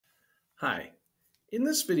Hi, in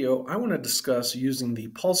this video I want to discuss using the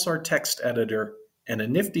Pulsar Text Editor and a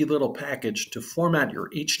nifty little package to format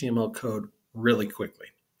your HTML code really quickly.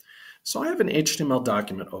 So I have an HTML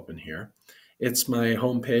document open here. It's my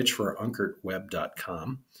homepage for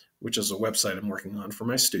unkertweb.com, which is a website I'm working on for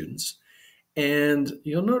my students. And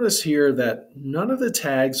you'll notice here that none of the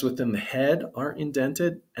tags within the head are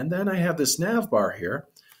indented. And then I have this nav bar here.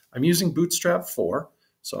 I'm using Bootstrap 4,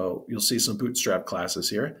 so you'll see some Bootstrap classes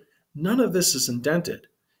here. None of this is indented.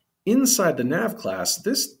 Inside the nav class,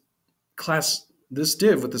 this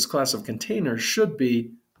div with this class of containers should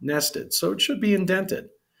be nested, so it should be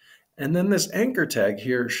indented. And then this anchor tag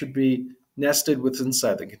here should be nested with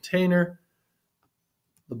inside the container.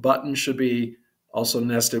 The button should be also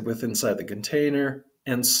nested with inside the container,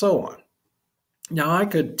 and so on. Now I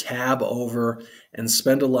could tab over and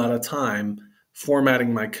spend a lot of time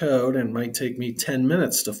formatting my code, and it might take me 10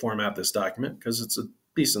 minutes to format this document because it's a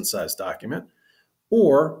decent sized document,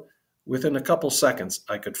 or within a couple seconds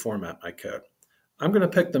I could format my code. I'm going to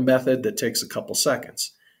pick the method that takes a couple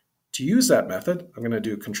seconds. To use that method, I'm going to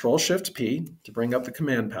do Control-Shift-P to bring up the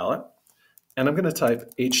command palette, and I'm going to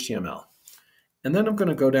type HTML. And then I'm going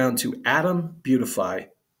to go down to Atom Beautify,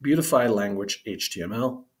 Beautify Language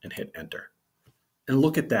HTML, and hit Enter. And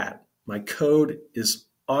look at that. My code is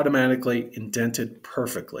automatically indented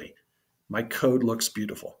perfectly. My code looks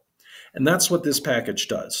beautiful. And that's what this package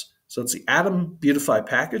does. So it's the Atom Beautify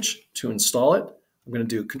package. To install it, I'm going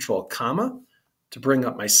to do Control Comma to bring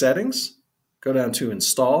up my settings. Go down to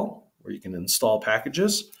Install, where you can install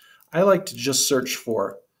packages. I like to just search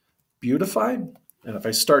for Beautify. And if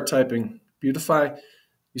I start typing Beautify,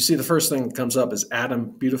 you see the first thing that comes up is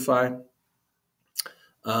Atom Beautify.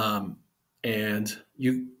 And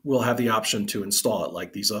you will have the option to install it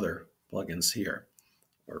like these other plugins here,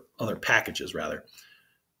 or other packages rather.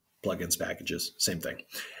 Plugins, packages, same thing.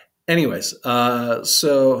 Anyways,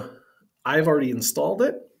 so I've already installed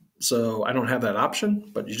it, so I don't have that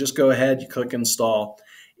option, but you just go ahead, you click install.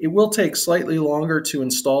 It will take slightly longer to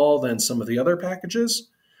install than some of the other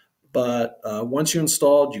packages, but once you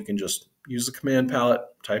installed, you can just use the command palette,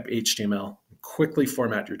 type HTML, and quickly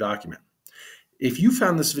format your document. If you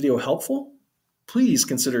found this video helpful, please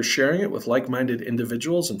consider sharing it with like-minded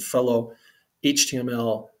individuals and fellow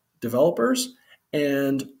HTML developers,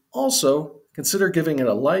 and also consider giving it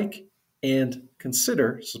a like and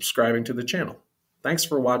consider subscribing to the channel. Thanks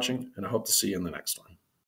for watching, and I hope to see you in the next one.